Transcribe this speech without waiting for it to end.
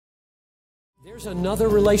There's another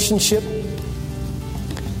relationship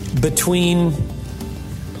between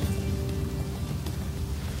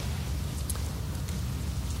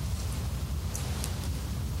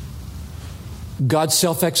God's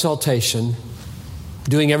self-exaltation,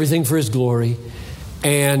 doing everything for His glory,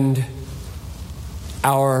 and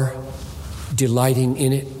our delighting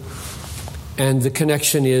in it. And the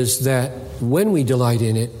connection is that when we delight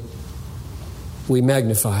in it, we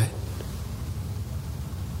magnify it.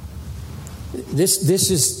 This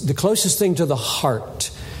is the closest thing to the heart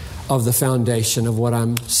of the foundation of what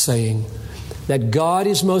I'm saying. That God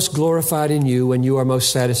is most glorified in you when you are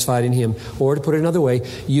most satisfied in Him. Or to put it another way,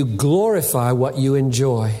 you glorify what you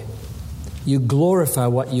enjoy. You glorify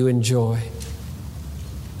what you enjoy.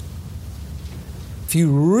 If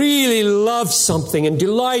you really love something and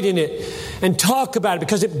delight in it and talk about it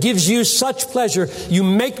because it gives you such pleasure, you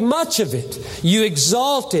make much of it. You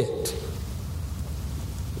exalt it.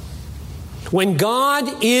 When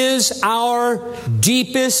God is our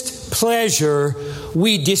deepest pleasure,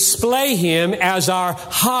 we display Him as our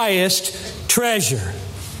highest treasure.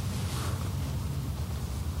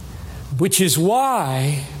 Which is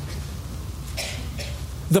why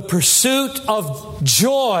the pursuit of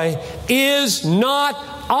joy is not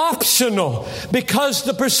optional, because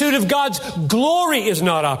the pursuit of God's glory is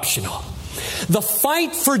not optional. The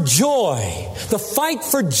fight for joy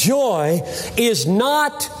is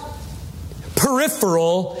not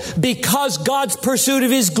peripheral, because God's pursuit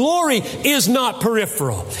of His glory is not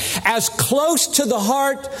peripheral. As close to the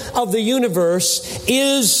heart of the universe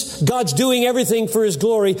is God's doing everything for His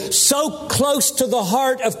glory, so close to the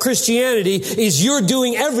heart of Christianity is you're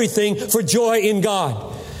doing everything for joy in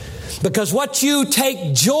God. Because what you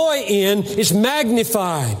take joy in is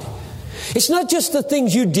magnified. It's not just the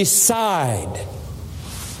things you decide.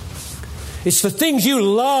 It's the things you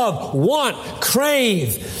love, want,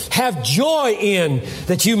 crave, have joy in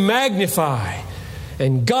that you magnify.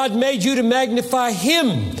 And God made you to magnify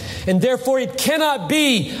Him. And therefore it cannot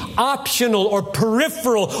be optional or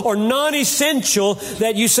peripheral or non-essential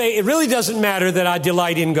that you say, it really doesn't matter that I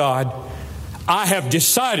delight in God. I have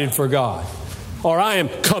decided for God. Or I am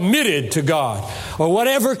committed to God. Or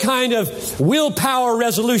whatever kind of willpower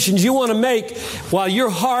resolutions you want to make while your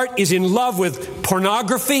heart is in love with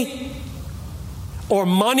pornography, or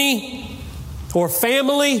money, or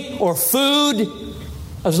family, or food,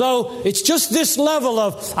 as though it's just this level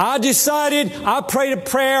of, I decided, I prayed a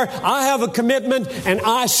prayer, I have a commitment, and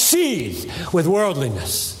I seethe with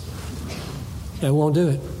worldliness. That won't do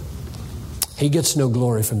it. He gets no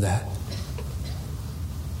glory from that.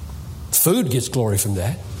 Food gets glory from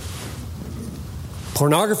that.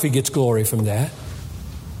 Pornography gets glory from that.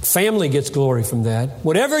 Family gets glory from that.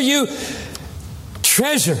 Whatever you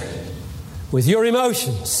treasure with your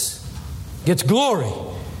emotions gets glory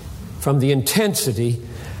from the intensity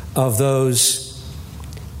of those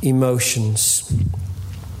emotions.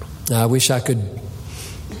 Now, I wish I could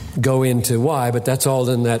go into why, but that's all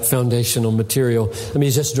in that foundational material. Let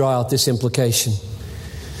me just draw out this implication.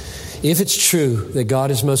 If it's true that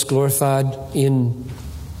God is most glorified in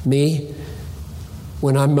me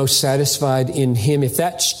when I'm most satisfied in Him, if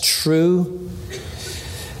that's true,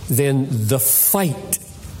 then the fight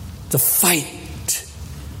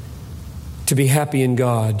to be happy in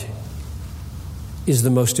God is the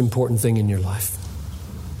most important thing in your life.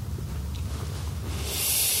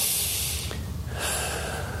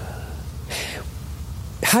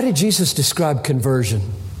 How did Jesus describe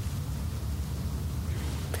conversion?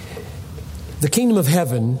 The kingdom of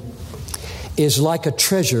heaven is like a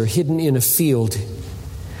treasure hidden in a field,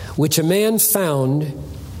 which a man found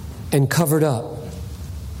and covered up.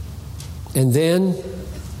 And then,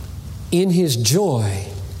 in his joy,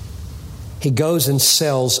 he goes and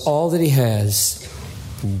sells all that he has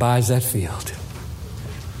and buys that field.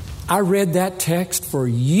 I read that text for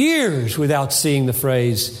years without seeing the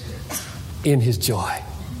phrase, in his joy.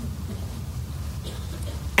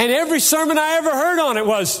 And every sermon I ever heard on it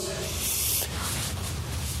was,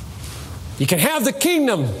 you can have the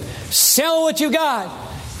kingdom, sell what you got,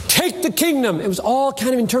 take the kingdom. It was all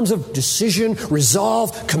kind of in terms of decision,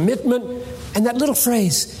 resolve, commitment. And that little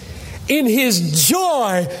phrase, in his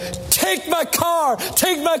joy, take my car,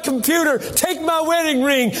 take my computer, take my wedding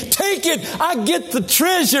ring, take it. I get the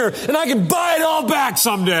treasure and I can buy it all back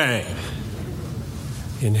someday.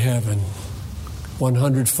 In heaven,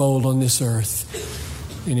 100-fold on this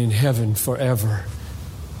earth, and in heaven forever.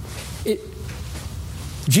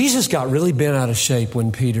 Jesus got really bent out of shape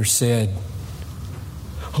when Peter said,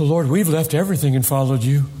 "Oh Lord, we've left everything and followed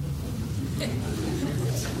you."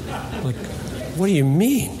 Like, what do you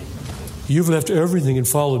mean? You've left everything and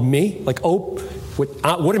followed me? Like,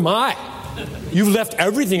 what am I? You've left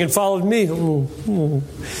everything and followed me.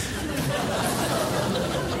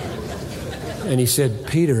 And he said,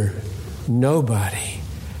 Peter, nobody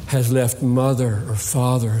has left mother or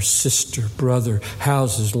father or sister, brother,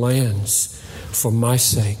 houses, lands for my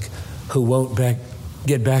sake who won't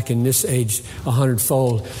get back in this age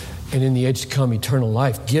 100-fold and in the age to come eternal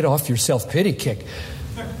life. Get off your self-pity kick.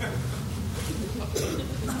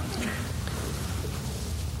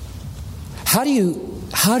 How do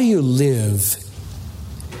you live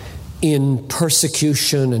in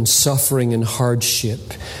persecution and suffering and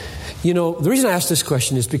hardship? You know, the reason I ask this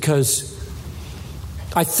question is because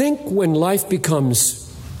I think when life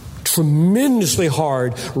becomes tremendously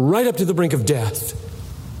hard, right up to the brink of death,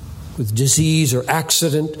 with disease or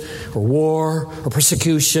accident or war or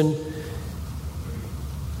persecution,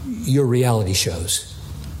 your reality shows.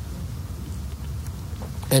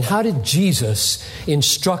 And how did Jesus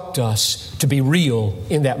instruct us to be real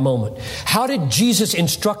in that moment? How did Jesus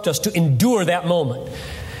instruct us to endure that moment?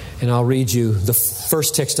 And I'll read you. The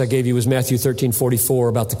first text I gave you was Matthew 13:44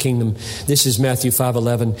 about the kingdom. This is Matthew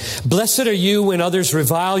 5:11. Blessed are you when others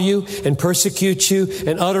revile you and persecute you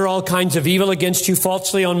and utter all kinds of evil against you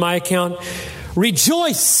falsely on my account.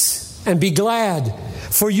 Rejoice and be glad,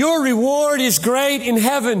 for your reward is great in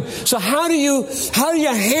heaven. So how do you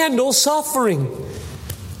handle suffering?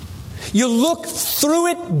 You look through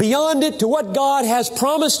it, beyond it, to what God has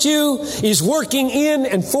promised you, is working in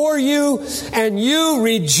and for you, and you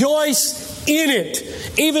rejoice in it,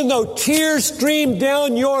 even though tears stream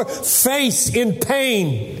down your face in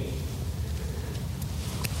pain.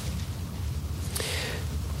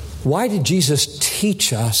 Why did Jesus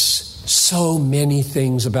teach us so many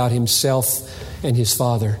things about Himself and His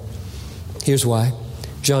Father? Here's why.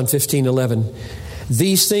 John 15:11.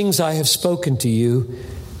 These things I have spoken to you,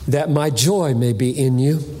 that my joy may be in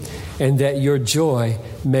you, and that your joy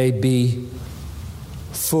may be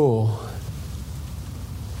full.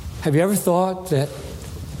 Have you ever thought that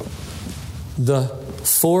the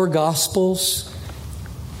 4 Gospels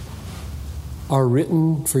are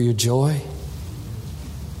written for your joy?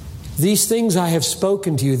 These things I have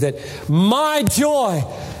spoken to you, that my joy,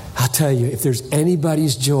 I'll tell you, if there's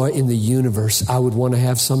anybody's joy in the universe I would want to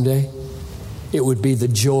have someday, it would be the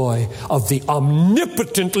joy of the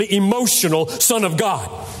omnipotently emotional Son of God,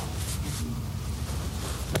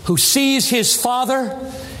 who sees His Father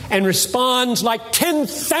and responds like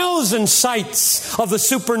 10,000 sights of the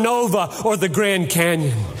supernova or the Grand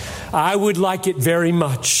Canyon. I would like it very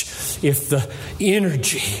much if the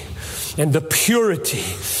energy and the purity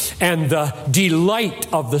and the delight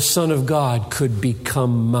of the Son of God could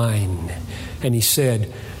become mine. And He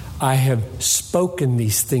said, I have spoken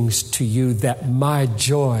these things to you that my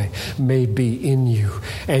joy may be in you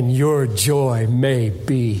and your joy may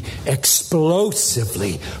be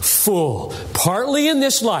explosively full. Partly in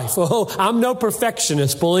this life. Oh, I'm no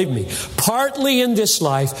perfectionist, believe me. Partly in this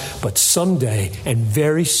life, but someday and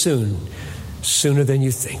very soon, sooner than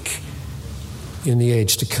you think, in the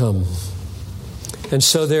age to come. And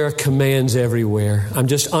so there are commands everywhere. I'm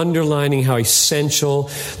just underlining how essential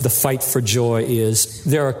the fight for joy is.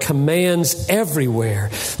 There are commands everywhere.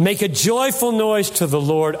 Make a joyful noise to the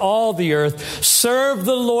Lord, all the earth. Serve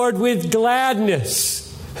the Lord with gladness.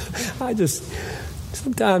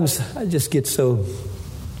 Sometimes I just get so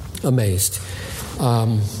amazed.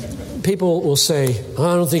 People will say,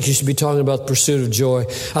 I don't think you should be talking about the pursuit of joy.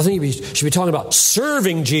 I think you should be talking about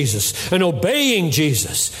serving Jesus and obeying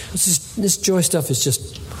Jesus. This joy stuff is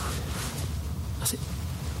just... I say,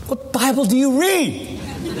 what Bible do you read?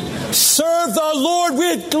 Serve the Lord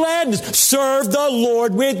with gladness. Serve the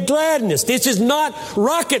Lord with gladness. This is not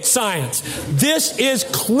rocket science. This is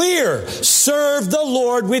clear. Serve the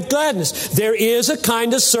Lord with gladness. There is a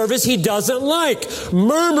kind of service He doesn't like.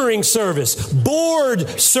 Murmuring service, bored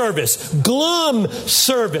service, glum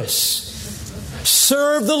service.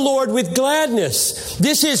 Serve the Lord with gladness.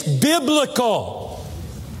 This is biblical.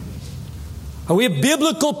 Are we a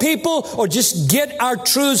biblical people, or just get our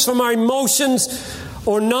truths from our emotions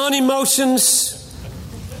or non-emotions?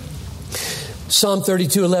 Psalm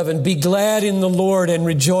 32:11. Be glad in the Lord and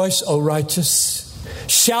rejoice, O righteous.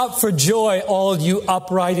 Shout for joy, all you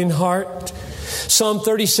upright in heart. Psalm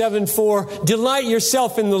 37:4. Delight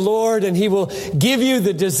yourself in the Lord, and He will give you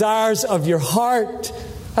the desires of your heart.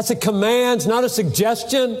 That's a command, not a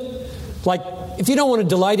suggestion. Like, if you don't want to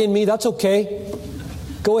delight in me, that's okay.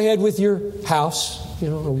 Go ahead with your house,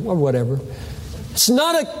 or whatever. It's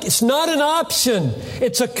not an option.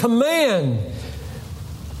 It's a command.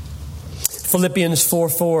 Philippians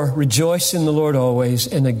 4:4, rejoice in the Lord always.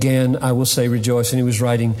 And again, I will say rejoice. And he was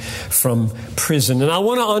writing from prison. And I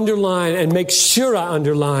want to underline and make sure I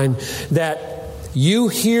underline that you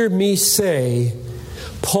hear me say,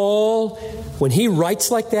 Paul, when he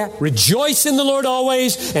writes like that, rejoice in the Lord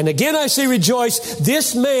always. And again, I say rejoice.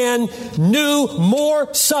 This man knew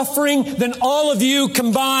more suffering than all of you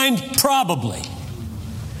combined, probably.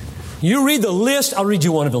 You read the list. I'll read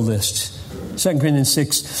you one of the lists. 2 Corinthians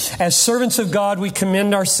 6. As servants of God, we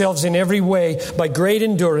commend ourselves in every way by great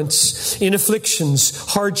endurance in afflictions,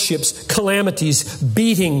 hardships, calamities,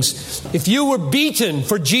 beatings. If you were beaten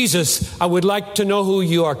for Jesus, I would like to know who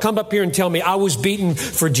you are. Come up here and tell me, I was beaten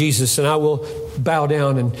for Jesus, and I will bow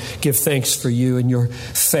down and give thanks for you and your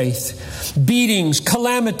faith. Beatings,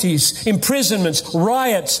 calamities, imprisonments,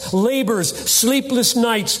 riots, labors, sleepless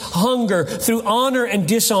nights, hunger, through honor and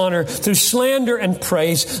dishonor, through slander and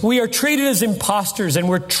praise. We are treated as impostors and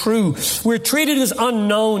we're true. We're treated as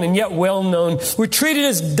unknown and yet well known. We're treated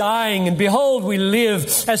as dying and behold we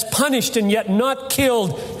live, as punished and yet not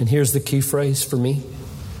killed. And here's the key phrase for me.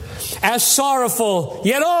 As sorrowful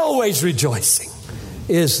yet always rejoicing.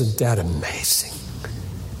 Isn't that amazing?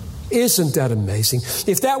 Isn't that amazing?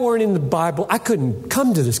 If that weren't in the Bible, I couldn't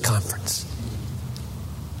come to this conference.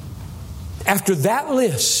 After that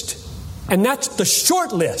list, and that's the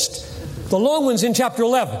short list, the long one's in chapter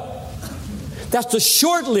 11. That's the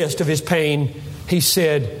short list of his pain. He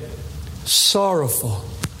said, sorrowful,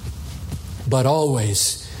 but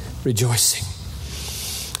always rejoicing.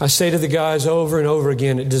 I say to the guys over and over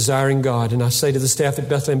again at Desiring God, and I say to the staff at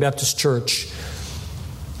Bethlehem Baptist Church,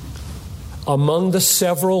 among the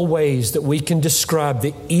several ways that we can describe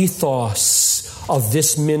the ethos of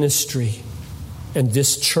this ministry and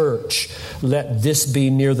this church, let this be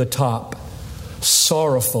near the top.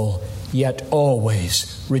 Sorrowful, yet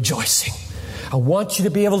always rejoicing. I want you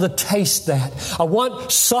to be able to taste that. I want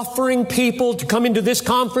suffering people to come into this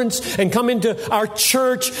conference and come into our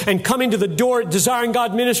church and come into the door at Desiring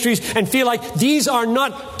God Ministries and feel like these are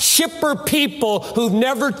not chipper people who've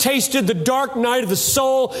never tasted the dark night of the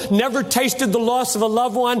soul, never tasted the loss of a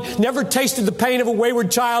loved one, never tasted the pain of a wayward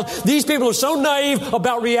child. These people are so naive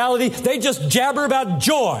about reality, they just jabber about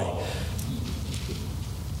joy.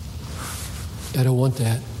 I don't want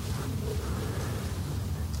that.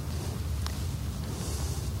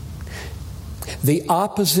 The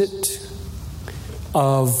opposite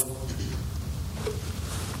of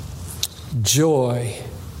joy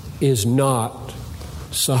is not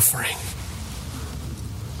suffering.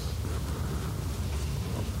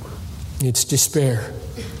 It's despair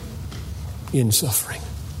in suffering.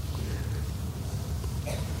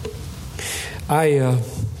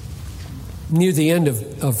 Near the end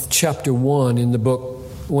of chapter 1 in the book,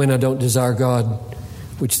 When I Don't Desire God,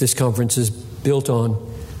 which this conference is built on,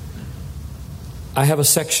 I have a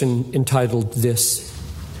section entitled this.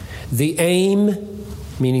 The aim,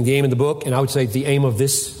 meaning the aim of the book, and I would say the aim of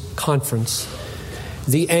this conference,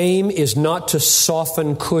 the aim is not to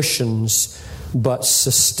soften cushions, but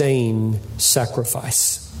sustain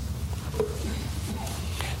sacrifice.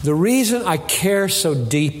 The reason I care so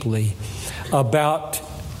deeply about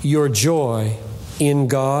your joy in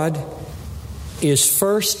God is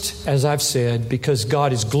first, as I've said, because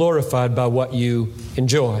God is glorified by what you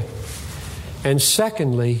enjoy. And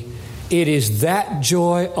secondly, it is that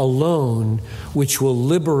joy alone which will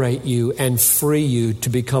liberate you and free you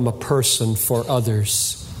to become a person for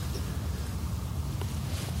others.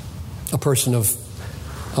 A person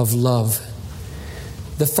of love.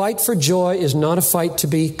 The fight for joy is not a fight to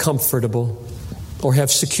be comfortable or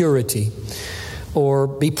have security or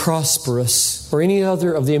be prosperous or any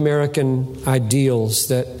other of the American ideals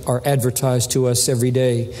that are advertised to us every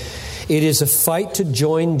day. It is a fight to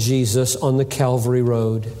join Jesus on the Calvary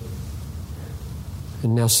Road.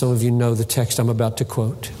 And now some of you know the text I'm about to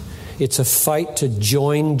quote. It's a fight to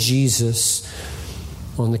join Jesus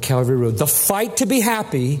on the Calvary Road. The fight to be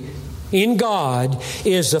happy in God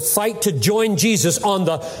is a fight to join Jesus on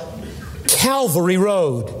the Calvary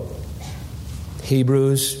Road.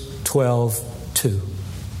 Hebrews 12:2.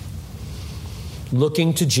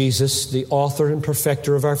 Looking to Jesus, the author and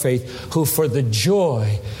perfecter of our faith, who for the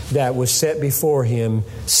joy that was set before him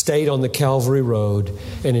stayed on the Calvary Road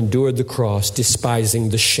and endured the cross, despising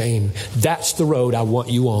the shame. That's the road I want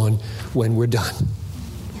you on when we're done.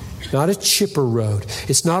 Not a chipper road.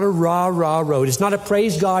 It's not a rah-rah road. It's not a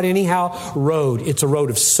praise God anyhow road. It's a road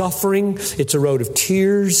of suffering. It's a road of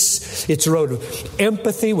tears. It's a road of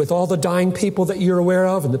empathy with all the dying people that you're aware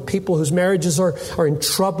of and the people whose marriages are in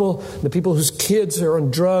trouble, the people whose kids are on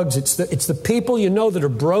drugs. It's the people you know that are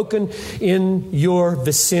broken in your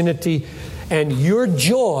vicinity. And your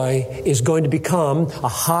joy is going to become a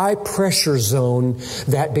high pressure zone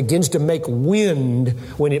that begins to make wind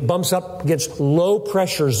when it bumps up against low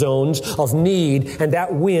pressure zones of need. And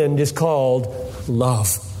that wind is called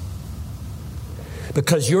love.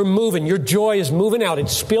 Because you're moving, your joy is moving out,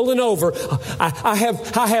 it's spilling over. I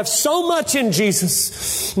have so much in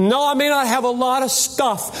Jesus. No, I may not have a lot of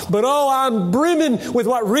stuff, but I'm brimming with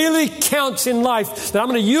what really counts in life. That I'm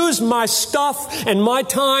going to use my stuff and my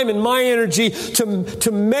time and my energy to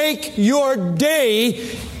make your day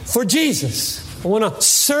for Jesus. I want to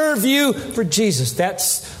serve you for Jesus.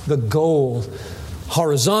 That's the goal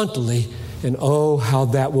horizontally. And how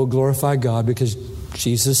that will glorify God, because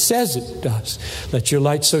Jesus says it does. Let your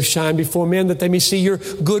light so shine before men that they may see your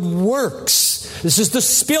good works. This is the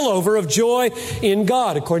spillover of joy in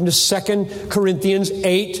God, according to 2 Corinthians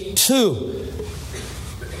 8:2.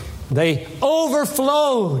 They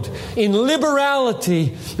overflowed in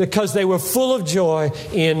liberality because they were full of joy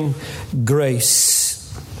in grace.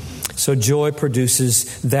 So joy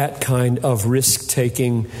produces that kind of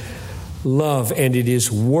risk-taking love, and it is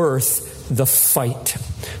worth the fight.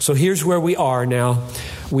 So here's where we are now.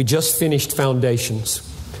 We just finished foundations.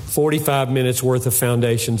 45 minutes worth of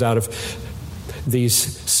foundations out of these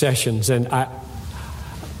sessions. And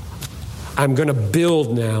I'm going to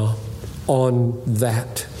build now on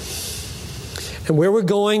that. And where we're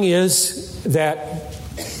going is that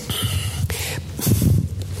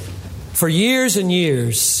for years and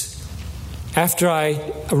years, after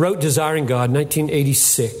I wrote Desiring God in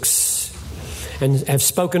 1986, and have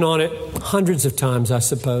spoken on it hundreds of times, I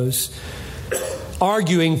suppose,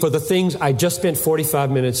 arguing for the things I just spent 45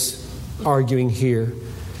 minutes arguing here,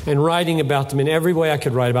 and writing about them in every way I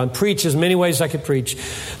could write about them, preach as many ways as I could preach.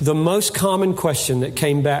 The most common question that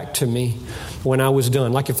came back to me when I was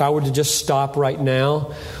done, like if I were to just stop right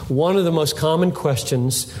now, one of the most common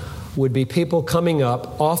questions would be people coming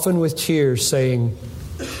up, often with tears, saying,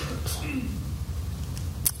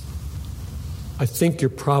 I think you're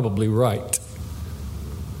probably right.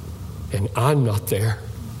 And I'm not there.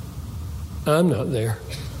 I'm not there.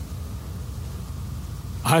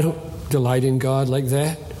 I don't delight in God like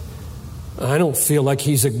that. I don't feel like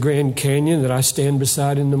He's a Grand Canyon that I stand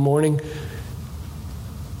beside in the morning.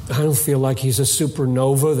 I don't feel like He's a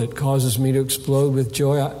supernova that causes me to explode with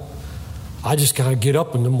joy. I just kind of get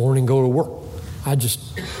up in the morning and go to work. I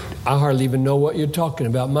hardly even know what you're talking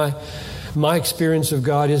about. My experience of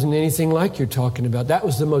God isn't anything like you're talking about. That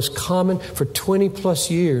was the most common, for 20 plus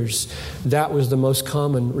years, that was the most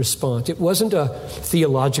common response. It wasn't a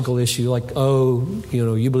theological issue like,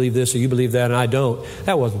 you believe this or you believe that and I don't.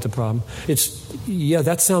 That wasn't the problem.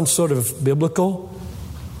 That sounds sort of biblical,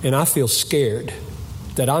 and I feel scared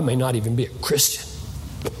that I may not even be a Christian.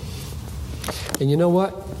 And you know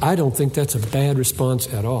what? I don't think that's a bad response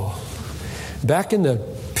at all. Back in the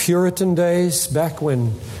Puritan days, back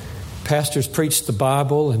when pastors preached the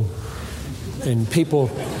Bible and people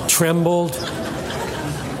trembled,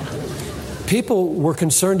 people were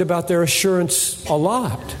concerned about their assurance a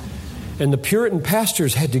lot. And the Puritan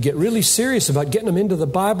pastors had to get really serious about getting them into the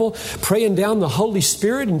Bible, praying down the Holy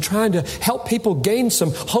Spirit and trying to help people gain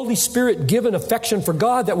some Holy Spirit-given affection for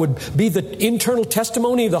God that would be the internal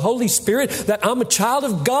testimony of the Holy Spirit that I'm a child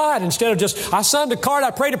of God, instead of just, I signed a card,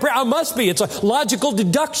 I prayed a prayer, I must be. It's a logical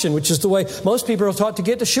deduction, which is the way most people are taught to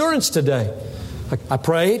get assurance today. I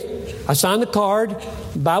prayed, I signed the card,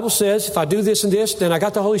 the Bible says if I do this and this, then I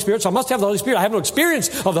got the Holy Spirit, so I must have the Holy Spirit. I have no experience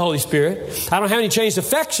of the Holy Spirit. I don't have any changed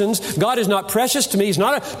affections. God is not precious to me. He's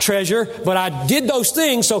not a treasure, but I did those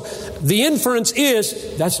things. So the inference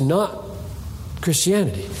is that's not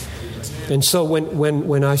Christianity. And so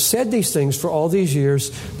when I said these things for all these years,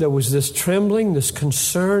 there was this trembling, this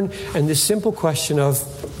concern, and this simple question of,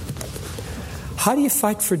 how do you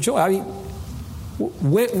fight for joy? I mean,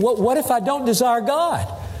 what if I don't desire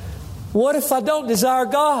God? What if I don't desire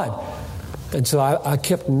God? And so I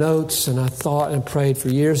kept notes and I thought and prayed for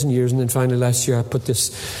years and years. And then finally last year I put this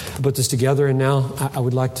together. And now I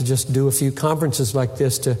would like to just do a few conferences like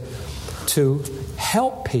this to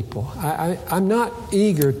help people. I'm not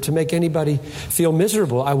eager to make anybody feel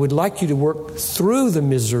miserable. I would like you to work through the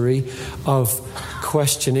misery of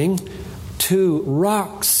questioning to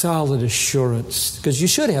rock solid assurance, because you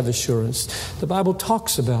should have assurance. The Bible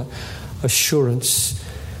talks about assurance.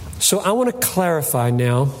 So I want to clarify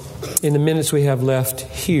now, in the minutes we have left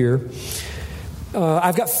here,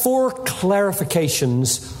 I've got 4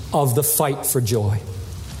 clarifications of the fight for joy.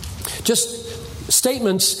 Just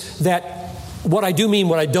statements that what I do mean,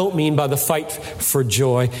 what I don't mean by the fight for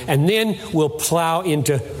joy, and then we'll plow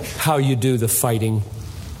into how you do the fighting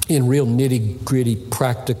in real nitty-gritty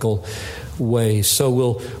practical ways. So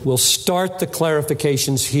we'll start the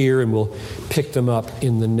clarifications here and we'll pick them up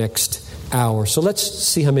in the next hour. So let's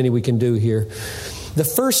see how many we can do here. The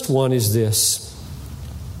first one is this.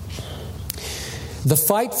 The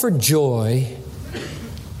fight for joy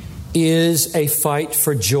is a fight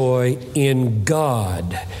for joy in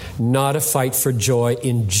God, not a fight for joy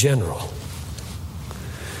in general.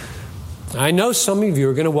 I know some of you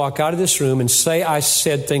are going to walk out of this room and say I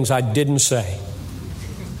said things I didn't say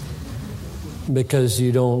because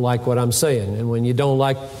you don't like what I'm saying. And when you don't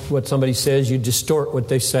like what somebody says, you distort what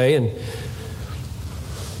they say.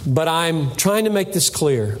 But I'm trying to make this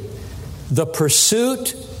clear. The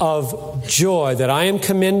pursuit of joy that I am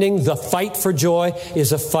commending, the fight for joy,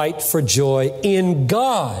 is a fight for joy in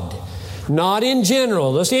God, not in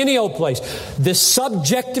general. Just any old place. The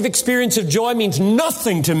subjective experience of joy means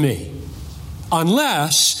nothing to me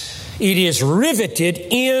unless it is riveted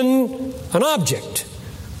in an object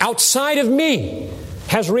outside of me,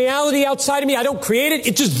 has reality outside of me. I don't create it.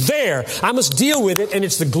 It's just there. I must deal with it, and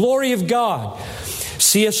it's the glory of God.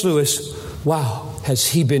 C.S. Lewis, wow, has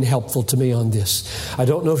he been helpful to me on this. I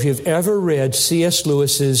don't know if you've ever read C.S.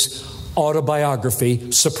 Lewis's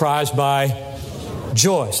autobiography, Surprised by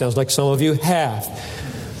Joy. Sounds like some of you have.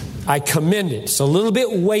 I commend it. It's a little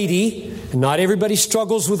bit weighty. Not everybody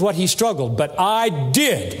struggles with what he struggled, but I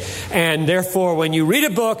did. And therefore, when you read a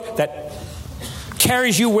book that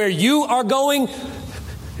carries you where you are going,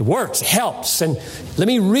 it works, it helps. And let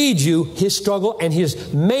me read you his struggle and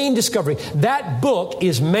his main discovery. That book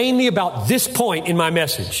is mainly about this point in my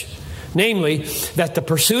message. Namely, that the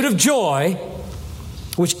pursuit of joy,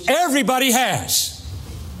 which everybody has,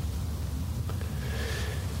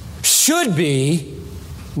 should be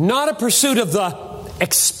not a pursuit of the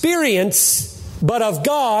experience, but of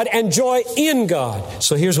God and joy in God.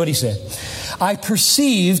 So here's what he said. I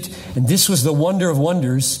perceived, and this was the wonder of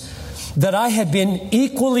wonders, that I had been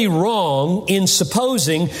equally wrong in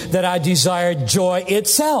supposing that I desired joy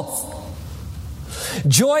itself.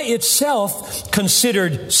 Joy itself,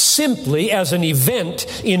 considered simply as an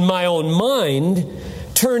event in my own mind,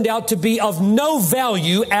 turned out to be of no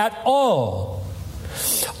value at all.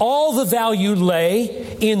 All the value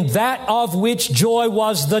lay in that of which joy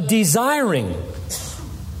was the desiring.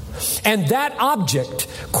 And that object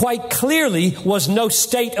quite clearly was no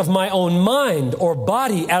state of my own mind or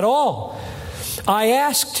body at all. I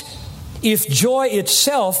asked if joy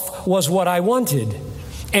itself was what I wanted,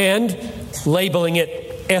 and, labeling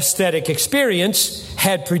it aesthetic experience,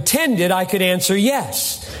 had pretended I could answer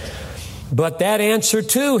yes. But that answer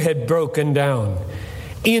too had broken down.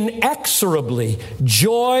 Inexorably,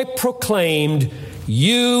 joy proclaimed,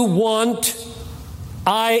 "You want,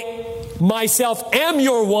 I myself am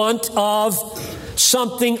your want of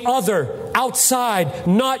something other, outside,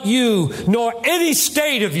 not you, nor any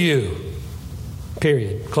state of you."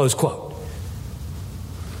 Period. Close quote.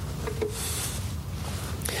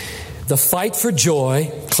 The fight for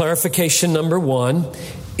joy, clarification number one,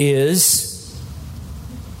 is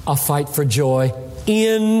a fight for joy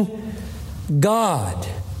in God.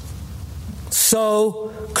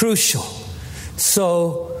 So crucial.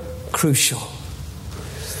 So crucial.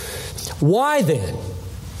 Why then,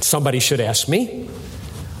 somebody should ask me,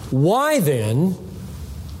 why then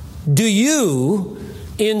do you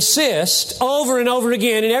insist over and over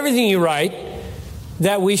again in everything you write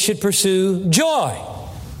that we should pursue joy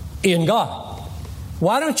in God?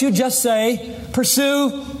 Why don't you just say,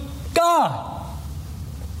 pursue God?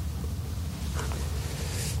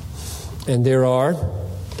 And there are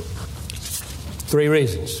three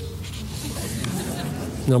reasons.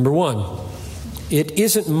 Number one, it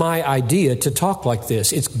isn't my idea to talk like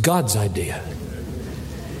this. It's God's idea.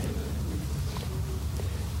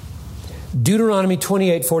 Deuteronomy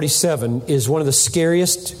 28:47 is one of the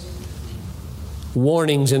scariest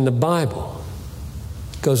warnings in the Bible.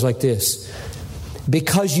 It goes like this.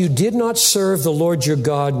 Because you did not serve the Lord your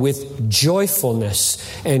God with joyfulness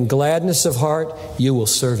and gladness of heart, you will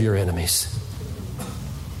serve your enemies.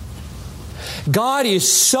 God is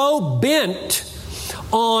so bent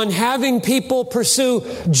on having people pursue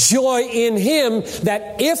joy in Him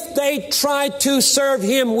that if they try to serve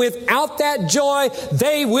Him without that joy,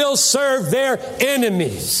 they will serve their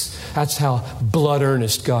enemies. That's how blood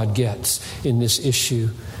earnest God gets in this issue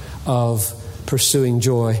of pursuing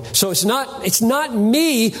joy. So it's not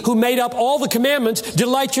me who made up all the commandments.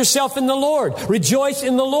 Delight yourself in the Lord. Rejoice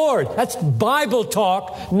in the Lord. That's Bible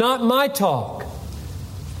talk, not my talk.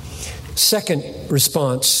 Second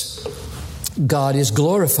response, God is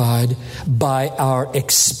glorified by our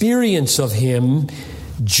experience of Him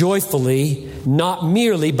joyfully, not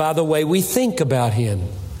merely by the way we think about Him.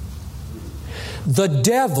 The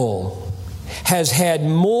devil has had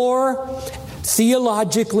more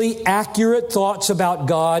theologically accurate thoughts about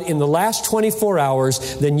God in the last 24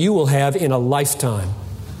 hours than you will have in a lifetime.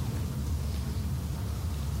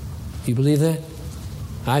 You believe that?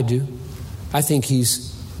 I do. I think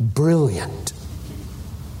he's brilliant.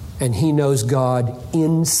 And he knows God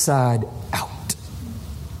inside out.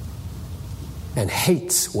 And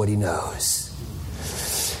hates what he knows.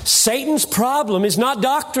 Satan's problem is not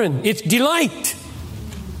doctrine, it's delight.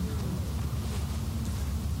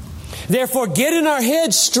 Therefore, getting our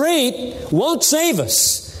heads straight won't save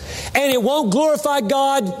us. And it won't glorify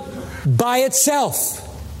God by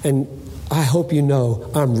itself. And I hope you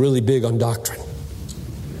know I'm really big on doctrine.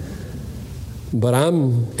 But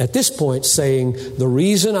I'm, at this point, saying the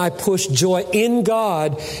reason I push joy in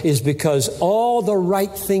God is because all the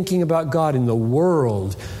right thinking about God in the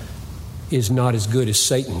world is not as good as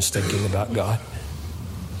Satan's thinking about God.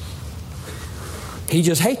 He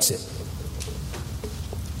just hates it.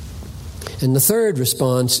 And the third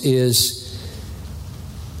response is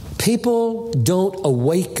people don't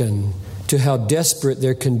awaken to how desperate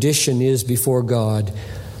their condition is before God,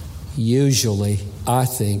 usually, I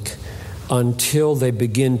think, until they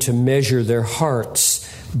begin to measure their hearts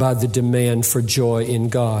by the demand for joy in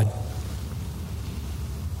God.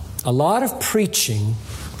 A lot of preaching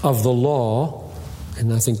of the law,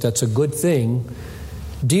 and I think that's a good thing,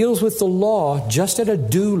 deals with the law just at a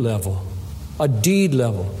do level, a deed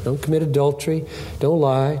level. Don't commit adultery, don't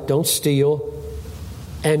lie, don't steal,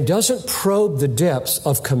 and doesn't probe the depths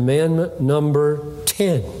of commandment number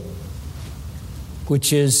 10,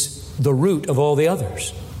 which is the root of all the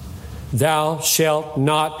others. Thou shalt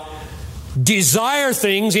not desire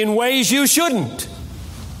things in ways you shouldn't.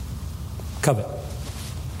 Covet.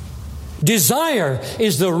 Desire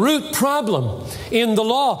is the root problem in the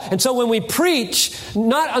law. And so when we preach,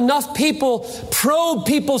 not enough people probe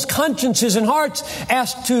people's consciences and hearts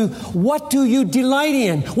as to what do you delight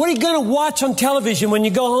in? What are you going to watch on television when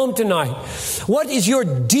you go home tonight? What is your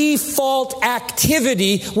default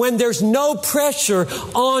activity when there's no pressure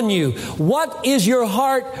on you? What is your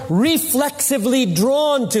heart reflexively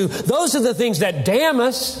drawn to? Those are the things that damn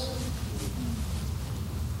us.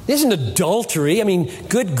 It isn't adultery. I mean,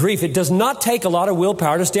 good grief, it does not take a lot of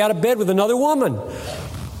willpower to stay out of bed with another woman.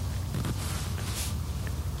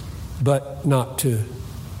 But not to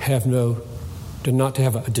have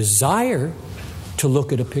a desire to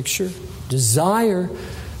look at a picture. Desire,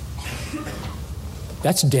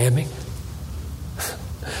 that's damning.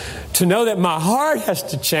 To know that my heart has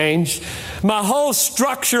to change. My whole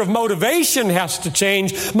structure of motivation has to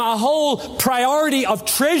change. My whole priority of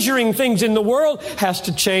treasuring things in the world has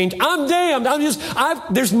to change. I'm damned.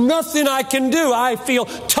 There's nothing I can do. I feel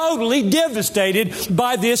totally devastated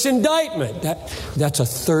by this indictment. That's a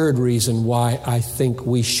third reason why I think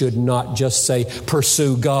we should not just say,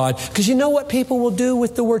 pursue God. Because you know what people will do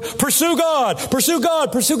with the word, pursue God, pursue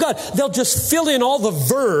God, pursue God. They'll just fill in all the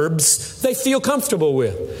verbs they feel comfortable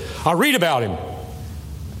with. I'll read about Him.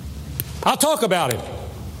 I'll talk about Him.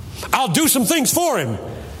 I'll do some things for Him.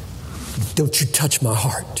 Don't you touch my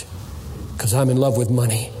heart, because I'm in love with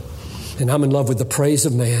money and I'm in love with the praise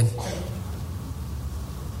of man.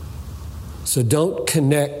 So don't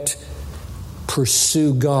connect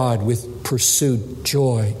pursue God with pursue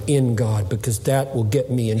joy in God, because that will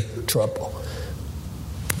get me in trouble.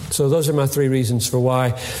 So those are my three reasons for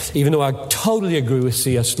why, even though I totally agree with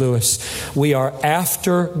C.S. Lewis, we are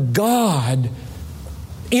after God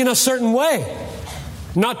in a certain way.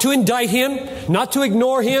 Not to indict Him, not to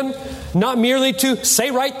ignore Him, not merely to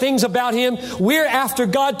say right things about Him. We're after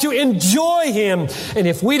God to enjoy Him. And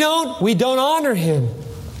if we don't honor Him.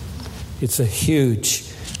 It's a huge,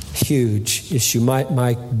 huge issue.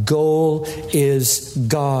 My goal is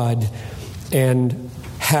God and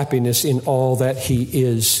happiness in all that He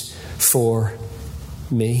is for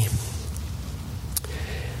me.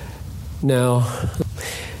 Now,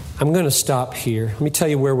 I'm going to stop here. Let me tell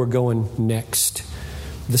you where we're going next.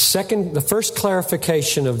 The first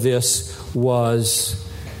clarification of this was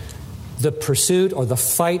the pursuit or the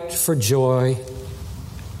fight for joy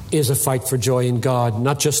is a fight for joy in God,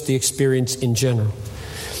 not just the experience in general.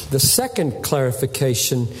 The second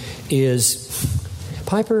clarification is,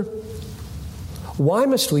 Piper, why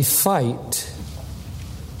must we fight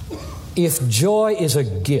if joy is a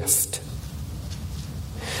gift?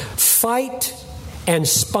 Fight and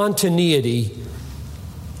spontaneity.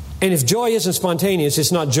 And if joy isn't spontaneous,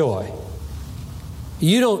 it's not joy.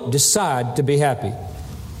 You don't decide to be happy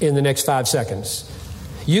in the next 5 seconds.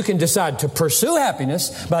 You can decide to pursue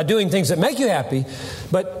happiness by doing things that make you happy,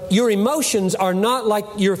 but your emotions are not like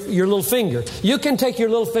your little finger. You can take your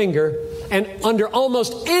little finger and under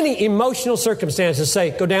almost any emotional circumstances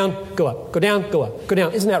say, go down, go up, go down, go up, go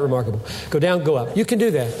down. Isn't that remarkable? Go down, go up. You can do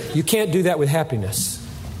that. You can't do that with happiness.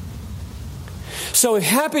 So if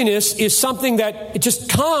happiness is something that it just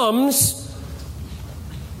comes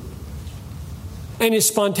and is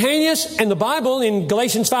spontaneous, and the Bible in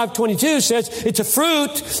Galatians 5:22 says it's a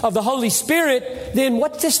fruit of the Holy Spirit, then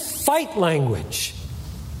what's this fight language?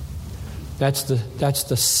 That's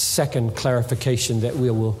the second clarification that we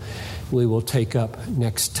will take up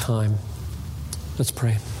next time. Let's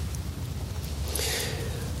pray.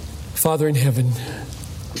 Father in heaven,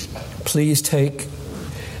 please take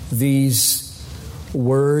these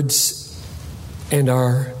words and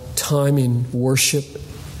our time in worship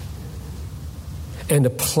and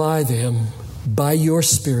apply them by your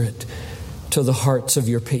Spirit to the hearts of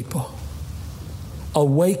your people.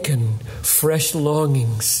 Awaken fresh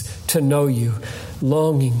longings to know you,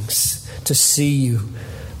 longings to see you,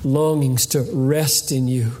 longings to rest in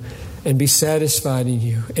you and be satisfied in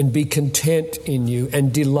you and be content in you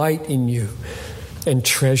and delight in you and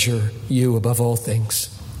treasure you above all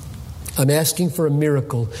things. I'm asking for a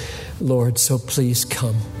miracle, Lord, so please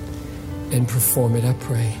come and perform it, I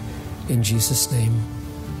pray. In Jesus' name,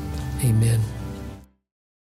 amen.